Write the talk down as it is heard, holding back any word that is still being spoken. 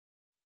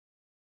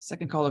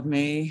Second call of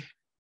May,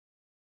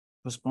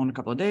 postponed a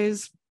couple of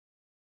days.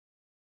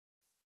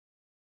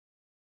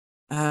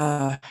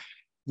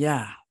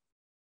 Yeah,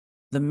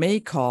 the May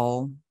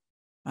call,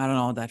 I don't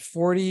know, that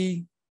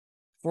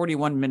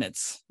 41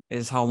 minutes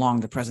is how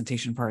long the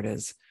presentation part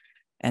is.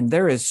 And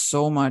there is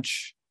so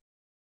much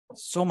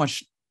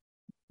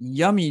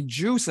yummy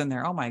juice in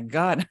there. Oh my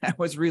God. I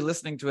was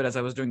re-listening to it as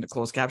I was doing the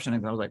closed captioning.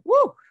 And I was like,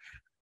 whoa.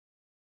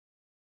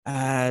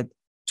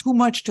 Too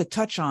much to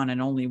touch on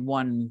in only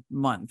 1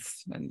 month,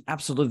 and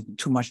absolutely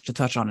too much to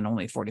touch on in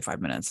only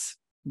 45 minutes.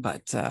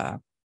 But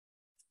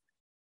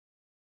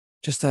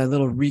just a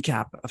little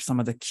recap of some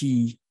of the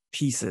key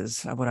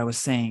pieces of what I was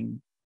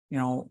saying. You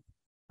know,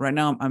 right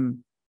now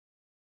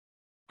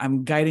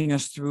I'm guiding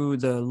us through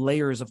the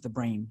layers of the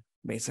brain,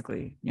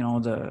 basically. You know,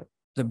 the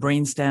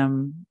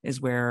brainstem is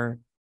where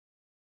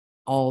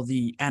all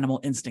the animal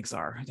instincts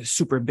are, the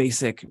super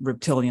basic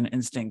reptilian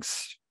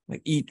instincts,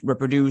 like eat,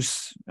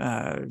 reproduce,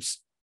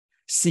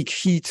 seek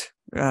heat,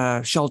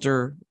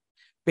 shelter,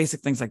 basic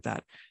things like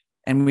that.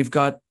 And we've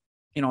got,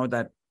 you know,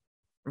 that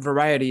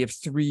variety of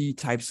 3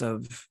 types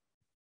of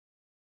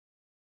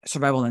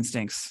survival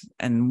instincts,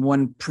 and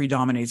one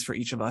predominates for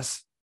each of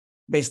us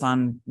based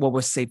on what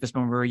was safest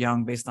when we were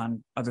young, based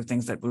on other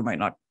things that we might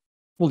not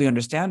fully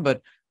understand,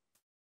 but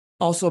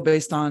also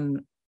based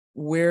on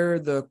where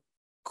the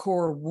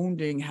core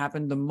wounding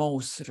happened the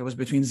most, if it was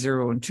between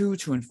 0 and 2,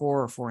 2 and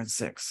 4, or 4 and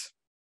 6.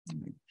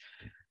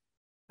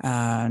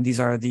 These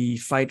are the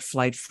fight,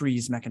 flight,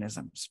 freeze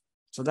mechanisms.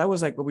 So that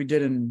was like what we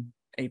did in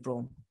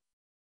April.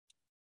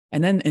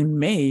 And then in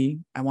May,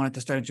 I wanted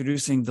to start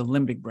introducing the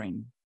limbic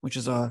brain, which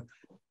is a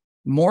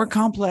more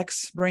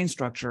complex brain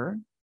structure.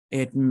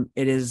 It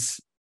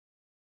is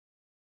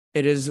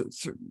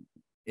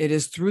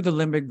through the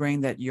limbic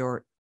brain that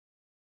your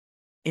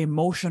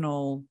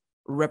emotional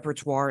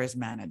repertoire is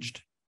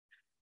managed.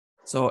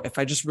 So if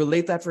I just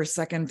relate that for a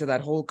second to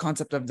that whole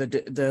concept of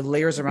the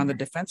layers around the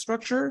defense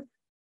structure,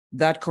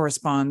 that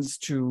corresponds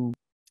to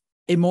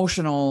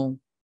irrational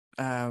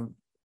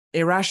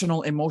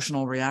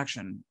emotional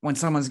reaction when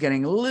someone's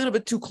getting a little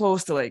bit too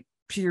close to like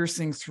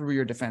piercing through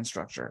your defense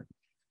structure.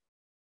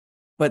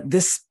 But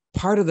this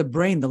part of the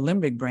brain, the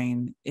limbic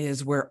brain,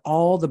 is where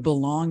all the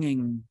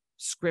belonging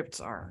scripts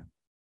are.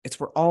 It's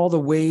where all the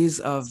ways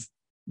of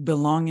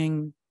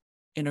belonging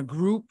in a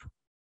group,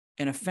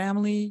 in a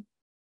family,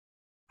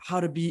 how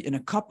to be in a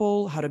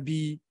couple, how to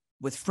be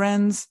with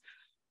friends,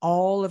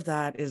 all of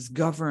that is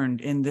governed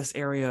in this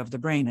area of the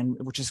brain, and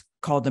which is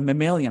called the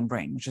mammalian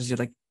brain, which is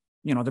like,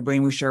 you know, the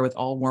brain we share with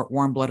all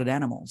warm-blooded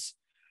animals,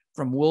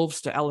 from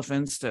wolves to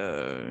elephants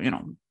to, you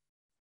know,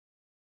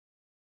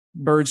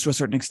 birds to a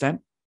certain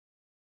extent.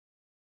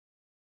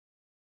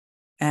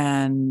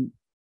 And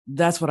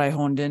that's what I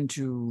honed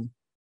into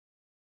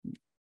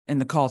in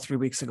the call 3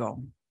 weeks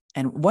ago.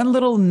 And one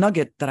little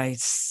nugget that I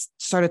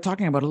started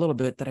talking about a little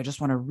bit that I just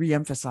want to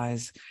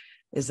reemphasize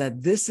is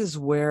that this is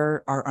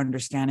where our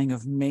understanding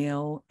of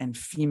male and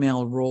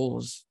female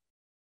roles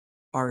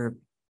are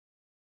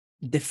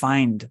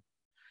defined.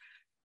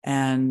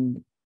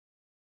 And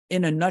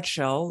in a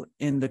nutshell,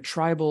 in the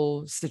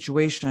tribal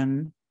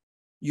situation,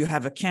 you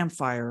have a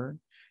campfire,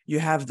 you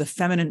have the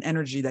feminine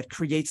energy that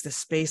creates the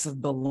space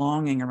of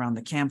belonging around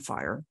the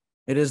campfire.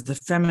 It is the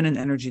feminine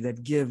energy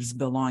that gives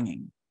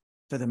belonging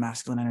to the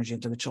masculine energy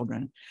and to the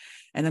children.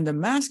 And then the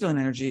masculine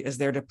energy is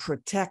there to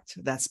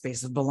protect that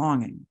space of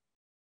belonging,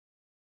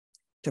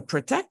 to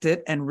protect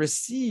it and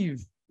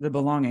receive the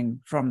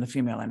belonging from the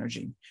female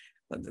energy.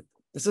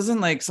 This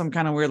isn't like some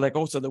kind of weird, like,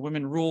 oh, so the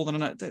women rule,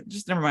 and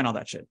just never mind all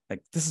that shit.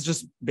 Like, this is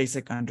just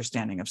basic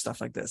understanding of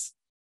stuff like this.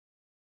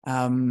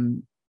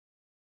 And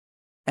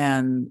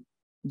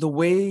the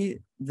way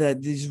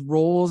that these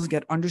roles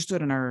get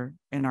understood in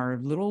our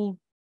little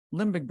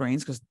limbic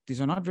brains, because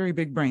these are not very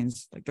big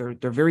brains, like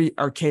they're very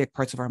archaic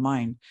parts of our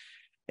mind,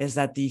 is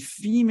that the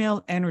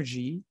female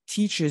energy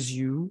teaches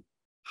you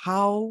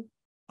how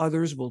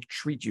others will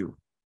treat you.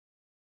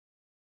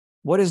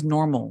 What is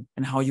normal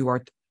and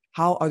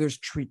how others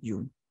treat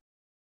you.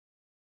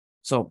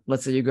 So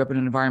let's say you grew up in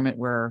an environment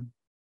where,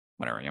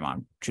 whatever, your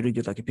mom treated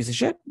you like a piece of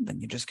shit,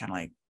 then you just kind of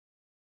like,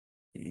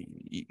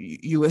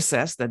 you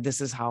assess that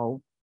this is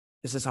how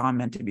I'm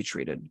meant to be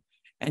treated.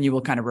 And you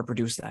will kind of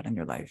reproduce that in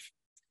your life.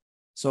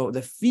 So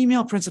the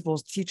female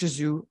principles teaches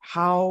you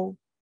how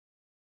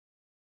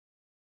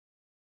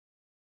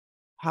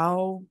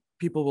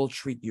people will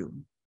treat you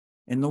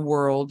in the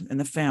world, in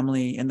the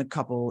family, in the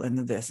couple, in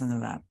the this and the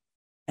that.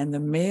 And the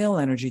male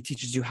energy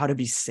teaches you how to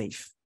be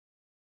safe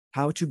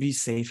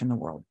in the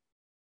world.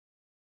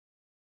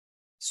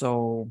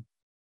 So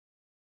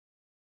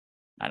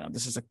I don't know,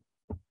 this is a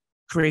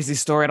crazy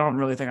story. I don't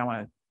really think I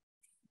want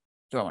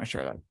to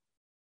share that.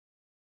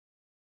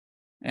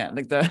 Yeah,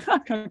 like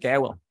okay, I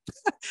will.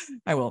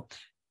 I will.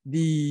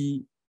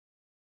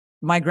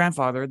 My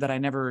grandfather that I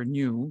never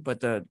knew,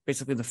 but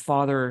basically the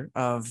father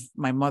of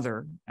my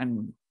mother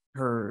and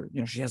her, you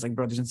know, she has like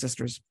brothers and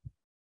sisters.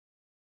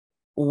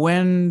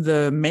 When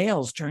the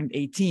males turned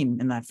 18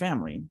 in that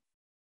family,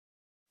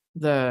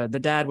 the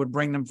dad would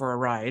bring them for a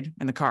ride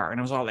in the car, and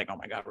it was all like, oh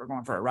my God, we're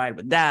going for a ride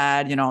with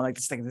dad, like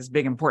this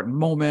big important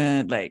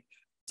moment. Like,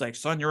 it's like,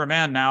 son, you're a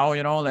man now,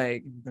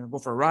 like, you're gonna go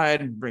for a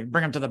ride and bring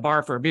him to the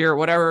bar for a beer,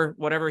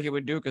 whatever he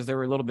would do, because they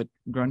were a little bit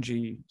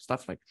grungy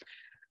stuff. Like,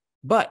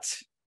 but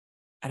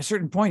at a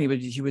certain point,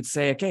 he would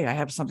say, okay, I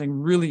have something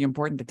really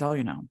important to tell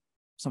you now.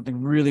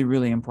 Something really,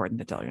 really important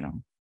to tell you now.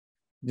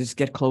 Just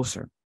get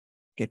closer.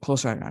 Get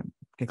closer.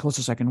 Get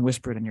closer so I can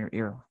whisper it in your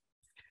ear.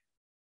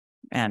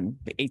 And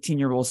the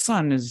 18-year-old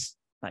son is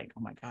like,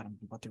 oh my God, I'm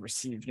about to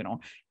receive,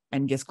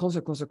 and gets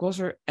closer, closer,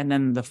 closer. And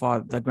then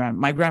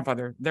my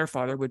grandfather, their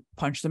father, would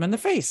punch them in the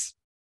face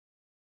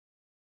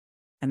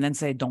and then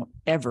say, don't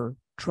ever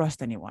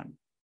trust anyone.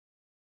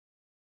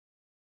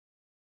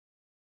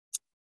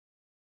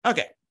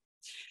 Okay.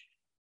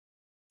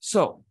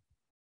 So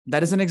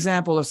that is an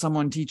example of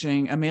someone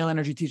a male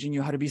energy teaching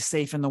you how to be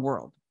safe in the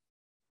world.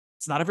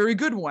 It's not a very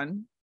good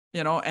one,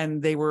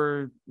 and they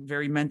were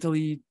very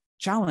mentally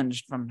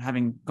challenged from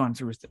having gone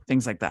through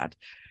things like that.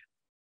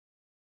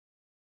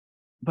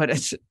 But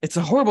it's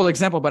a horrible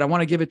example, but I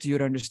want to give it to you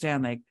to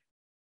understand, like,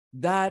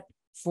 that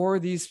for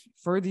these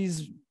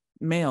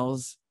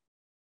males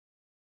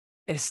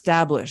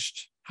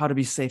established how to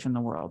be safe in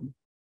the world.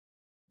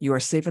 You are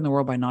safe in the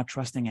world by not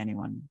trusting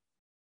anyone.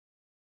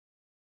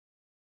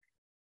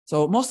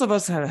 So most of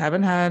us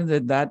haven't had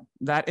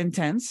that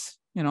intense.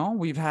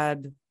 We've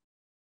had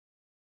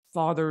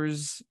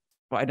fathers.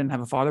 Well, I didn't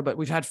have a father, but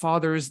we've had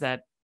fathers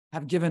that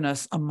have given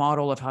us a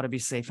model of how to be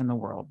safe in the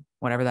world,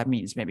 whatever that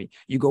means. Maybe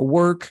you go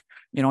work,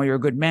 you're a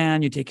good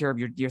man, you take care of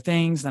your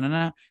things.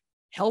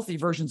 Healthy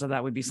versions of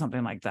that would be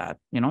something like that.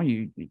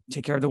 You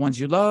take care of the ones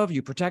you love,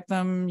 you protect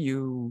them,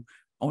 you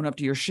own up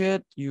to your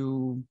shit,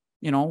 you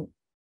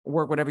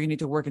work whatever you need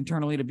to work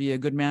internally to be a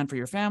good man for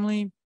your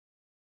family.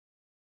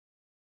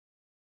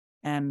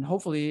 And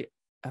hopefully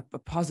a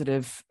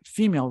positive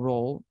female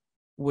role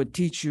would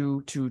teach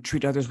you to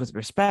treat others with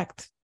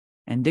respect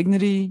and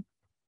dignity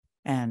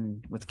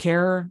and with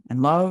care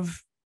and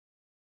love.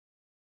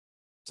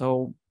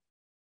 So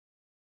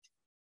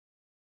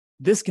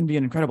this can be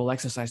an incredible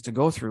exercise to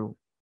go through.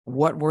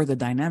 What were the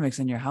dynamics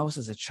in your house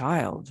as a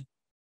child?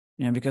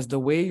 Because the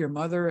way your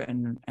mother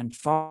and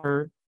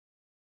father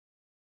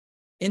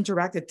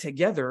interacted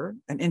together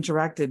and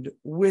interacted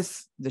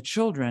with the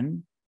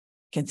children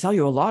can tell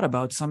you a lot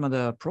about some of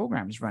the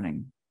programs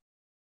running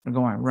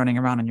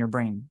around in your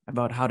brain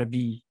about how to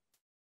be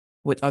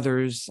with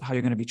others, how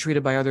you're going to be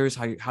treated by others,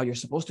 how you're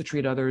supposed to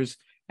treat others,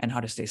 and how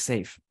to stay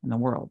safe in the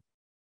world.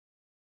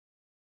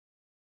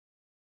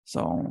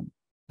 So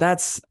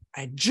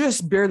I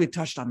just barely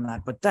touched on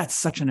that, but that's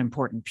such an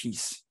important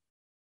piece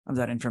of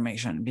that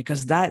information,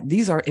 because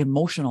these are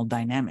emotional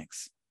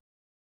dynamics.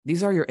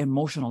 These are your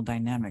emotional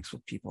dynamics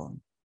with people.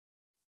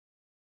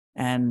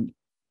 And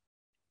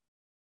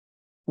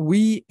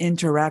we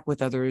interact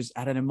with others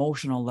at an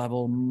emotional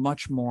level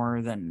much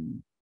more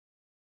than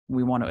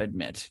we want to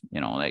admit.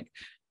 Like,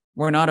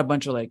 we're not a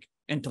bunch of like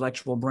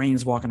intellectual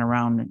brains walking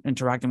around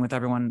interacting with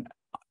everyone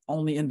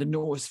only in the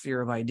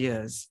noosphere of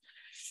ideas.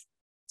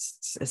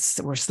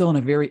 We're still in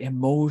a very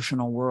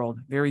emotional world,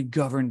 very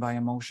governed by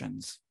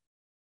emotions.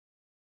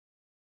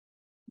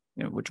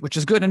 Which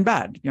is good and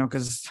bad,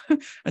 because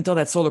until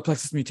that solar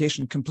plexus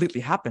mutation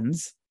completely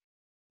happens,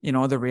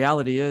 the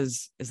reality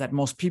is that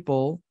most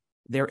people,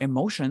 their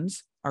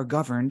emotions are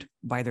governed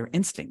by their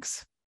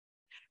instincts.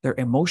 Their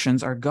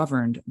emotions are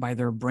governed by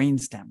their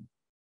brainstem.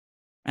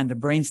 And the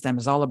brainstem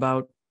is all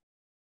about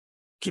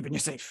keeping you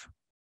safe,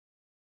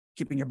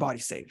 keeping your body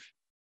safe.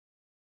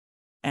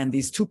 And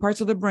these two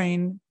parts of the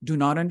brain do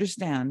not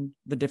understand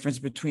the difference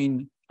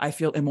between I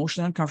feel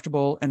emotionally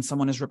uncomfortable and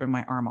someone is ripping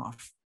my arm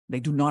off. They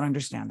do not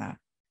understand that.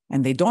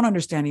 And they don't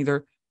understand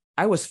either,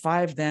 I was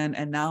 5 then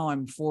and now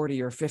I'm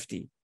 40 or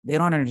 50. They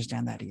don't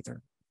understand that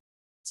either.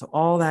 So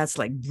all that's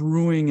like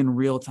brewing in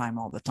real time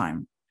all the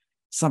time.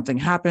 Something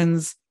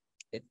happens,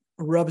 it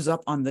rubs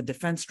up on the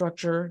defense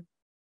structure,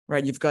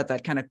 right? You've got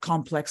that kind of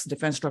complex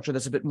defense structure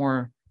that's a bit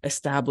more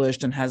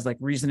established and has like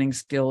reasoning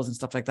skills and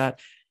stuff like that.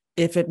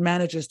 If it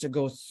manages to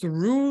go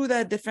through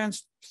that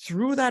defense,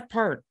 through that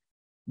part,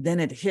 then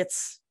it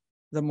hits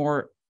the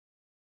more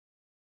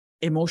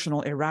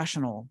emotional,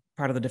 irrational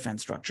part of the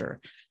defense structure.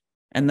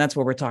 And that's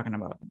what we're talking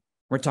about.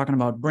 We're talking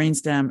about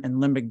brainstem and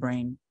limbic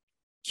brain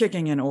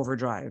kicking in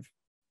overdrive.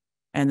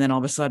 And then all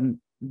of a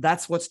sudden,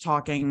 that's what's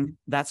talking,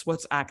 that's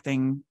what's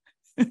acting.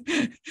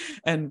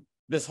 And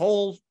this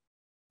whole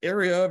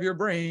area of your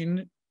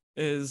brain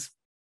is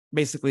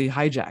basically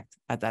hijacked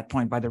at that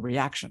point by the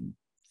reaction.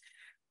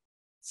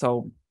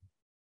 So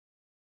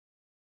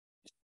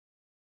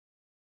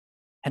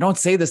I don't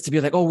say this to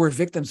be like, oh, we're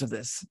victims of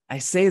this. I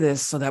say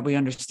this so that we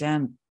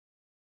understand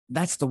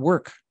that's the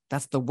work.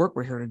 That's the work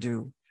we're here to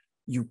do.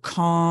 You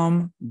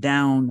calm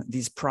down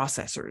these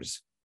processors,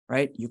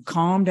 right? You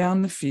calm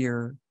down the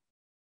fear.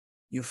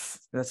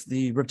 That's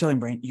the reptilian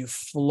brain. You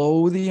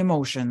flow the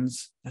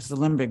emotions. That's the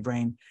limbic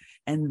brain.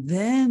 And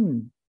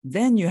then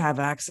you have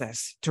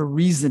access to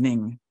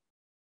reasoning.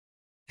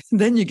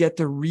 Then you get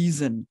to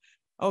reason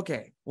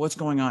okay, what's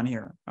going on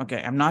here?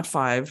 Okay, I'm not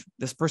 5.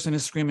 This person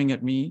is screaming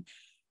at me.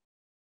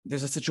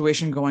 There's a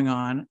situation going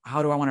on.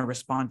 How do I want to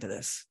respond to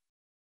this?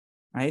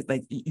 Right?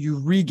 Like you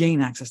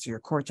regain access to your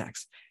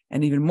cortex.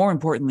 And even more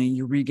importantly,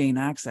 you regain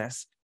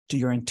access to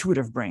your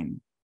intuitive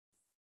brain,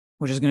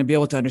 which is going to be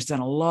able to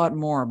understand a lot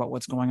more about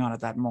what's going on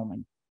at that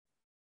moment.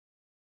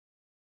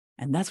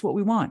 And that's what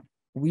we want.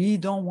 We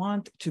don't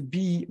want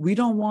the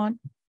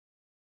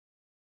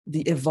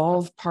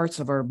evolved parts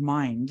of our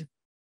mind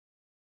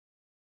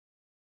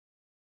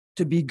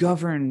to be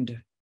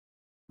governed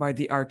by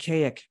the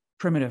archaic,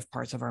 primitive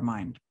parts of our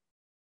mind.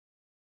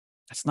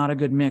 That's not a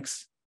good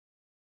mix.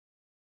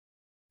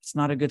 It's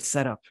not a good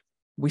setup.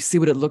 We see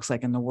what it looks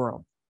like in the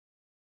world.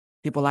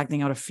 People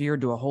acting out of fear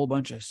do a whole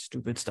bunch of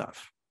stupid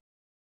stuff.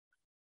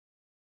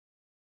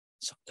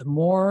 So the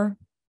more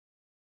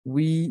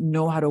we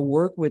know how to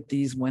work with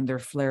these when they're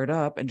flared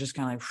up and just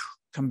kind of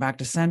come back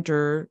to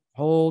center,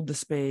 hold the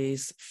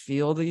space,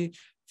 feel the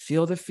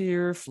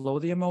fear, flow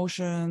the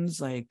emotions,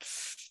 like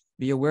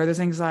be aware there's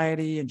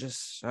anxiety and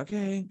just,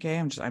 okay,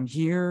 I'm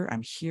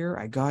here,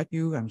 I got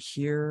you, I'm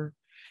here.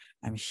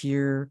 That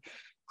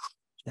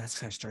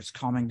kind of starts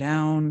calming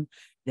down.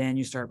 Then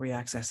you start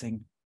reaccessing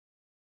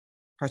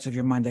parts of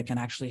your mind that can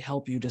actually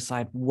help you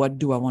decide, what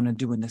do I want to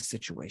do in this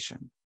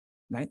situation,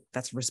 right?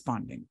 That's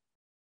responding.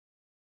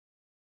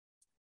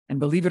 And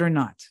believe it or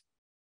not,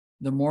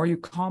 the more you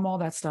calm all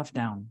that stuff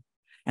down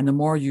and the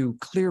more you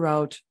clear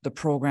out the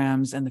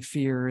programs and the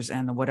fears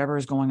and the whatever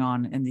is going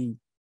on in the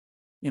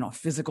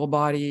physical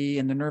body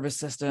and the nervous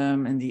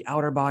system and the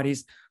outer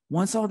bodies,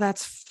 once all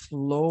that's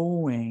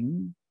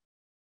flowing,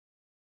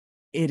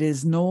 it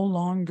is no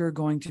longer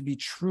going to be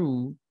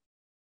true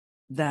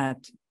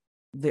that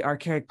the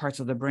archaic parts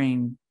of the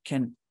brain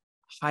can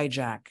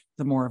hijack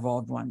the more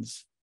evolved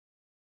ones.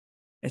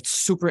 It's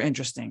super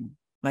interesting.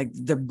 Like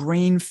the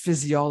brain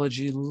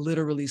physiology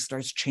literally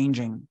starts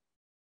changing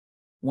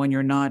when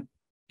you're not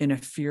in a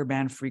fear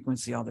band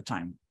frequency all the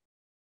time.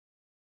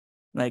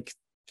 Like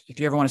if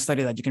you ever want to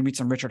study that, you can read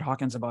some Richard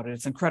Hawkins about it.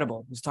 It's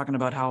incredible. He's talking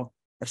about how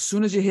as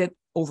soon as you hit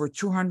over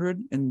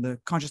 200 in the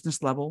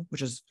consciousness level,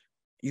 which is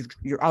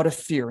you're out of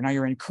fear. Now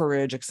you're in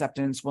courage,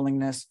 acceptance,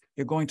 willingness.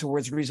 You're going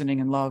towards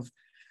reasoning and love.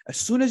 As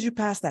soon as you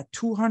pass that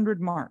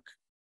 200 mark,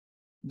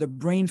 the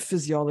brain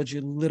physiology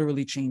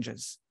literally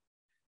changes.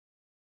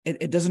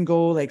 It doesn't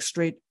go like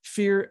straight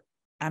fear,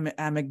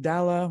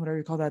 amygdala, whatever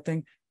you call that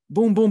thing,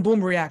 boom, boom,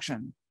 boom,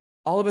 reaction.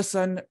 All of a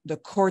sudden, the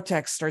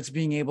cortex starts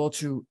being able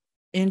to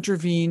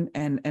intervene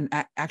and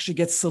actually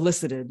get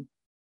solicited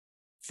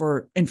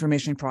for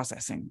information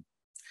processing.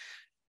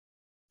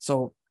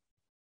 So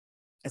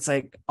it's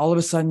like all of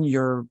a sudden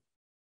your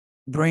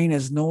brain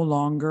is no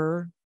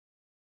longer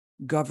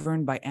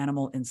governed by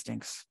animal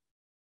instincts.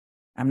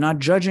 I'm not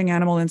judging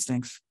animal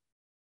instincts.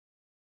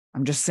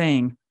 I'm just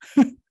saying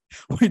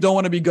we don't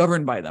want to be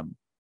governed by them.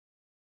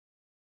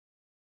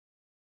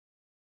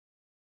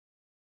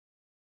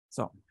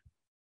 So,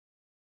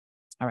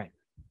 all right.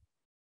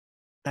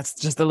 That's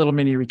just a little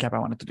mini recap I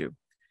wanted to do.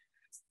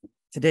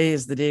 Today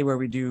is the day where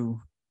we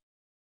do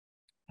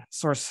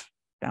source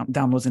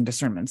downloads and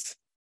discernments.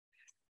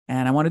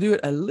 And I want to do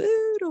it a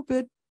little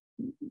bit,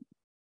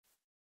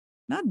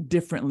 not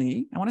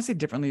differently. I want to say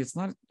differently. It's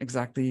not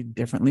exactly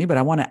differently, but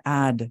I want to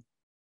add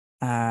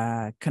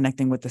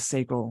connecting with the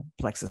sacral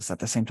plexus at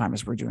the same time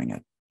as we're doing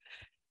it.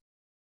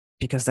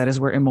 Because that is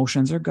where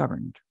emotions are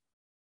governed.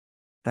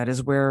 That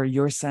is where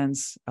your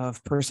sense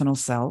of personal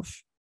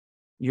self,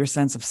 your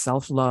sense of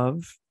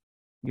self-love,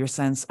 your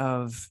sense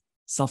of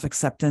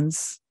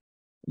self-acceptance,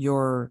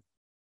 your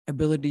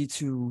ability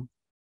to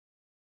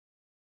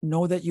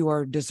know that you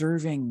are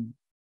deserving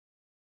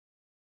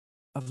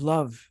of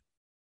love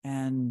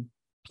and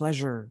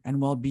pleasure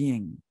and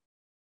well-being.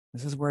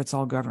 This is where it's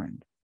all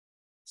governed.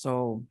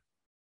 So,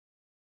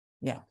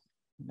 yeah,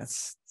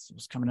 that's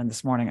what's coming in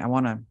this morning. I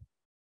want to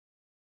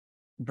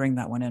bring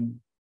that one in.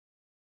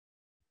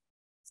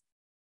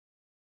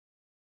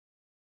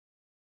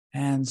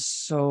 And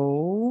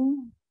so,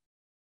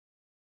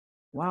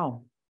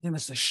 wow, I think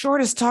that's the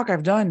shortest talk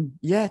I've done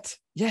yet.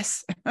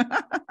 Yes.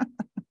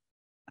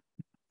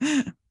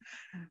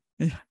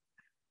 Yeah.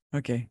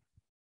 Okay.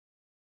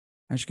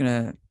 I'm just going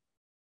to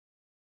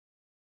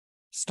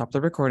stop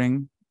the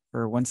recording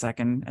for 1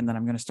 second, and then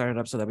I'm going to start it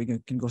up so that we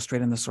can go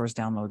straight in the source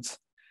downloads.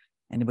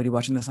 Anybody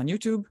watching this on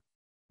YouTube,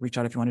 reach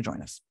out if you want to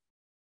join us.